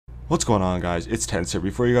What's going on, guys? It's Tense here.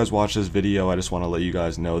 Before you guys watch this video, I just want to let you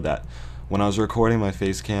guys know that when I was recording my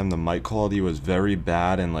face cam, the mic quality was very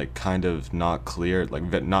bad and like kind of not clear, like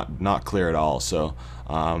not clear at all. So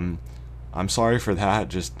I'm sorry for that.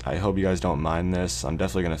 Just I hope you guys don't mind this. I'm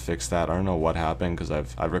definitely gonna fix that. I don't know what happened because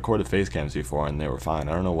I've recorded face cams before and they were fine.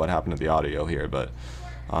 I don't know what happened to the audio here, but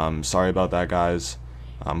sorry about that, guys.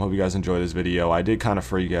 Hope you guys enjoy this video. I did kind of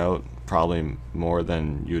freak out, probably more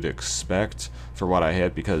than you'd expect for what I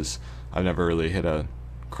hit, because I've never really hit a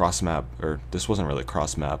cross map, or this wasn't really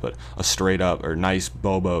cross map, but a straight up or nice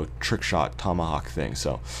Bobo trick shot tomahawk thing.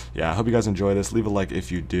 So yeah, I hope you guys enjoy this. Leave a like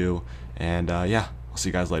if you do, and yeah, I'll see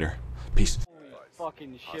you guys later. Peace.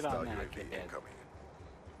 Fucking shit on that kid.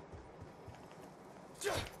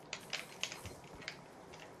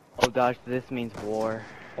 Oh gosh, this means war.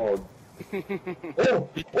 Oh.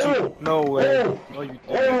 Oh! No way.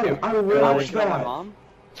 Oh, I watched My that. mom?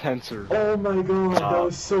 Tensor. Oh my god, that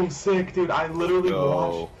was so sick, dude. I literally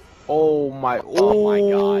watched. Oh my god.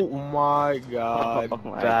 Oh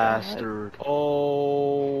my Bastard. God.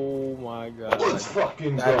 Oh my god. Let's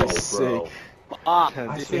fucking That go, is bro. sick.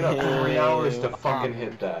 I stayed up 3 hours to fucking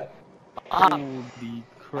hit that. Holy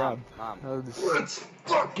crap. Let's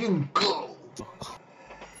fucking go.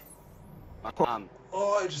 Mom.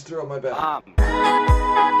 Oh, I just threw out my bag. Mom. I'm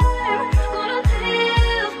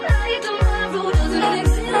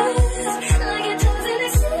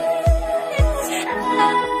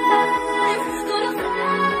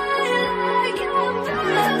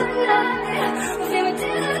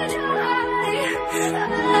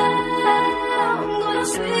gonna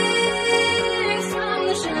swing from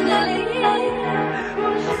the chandelier.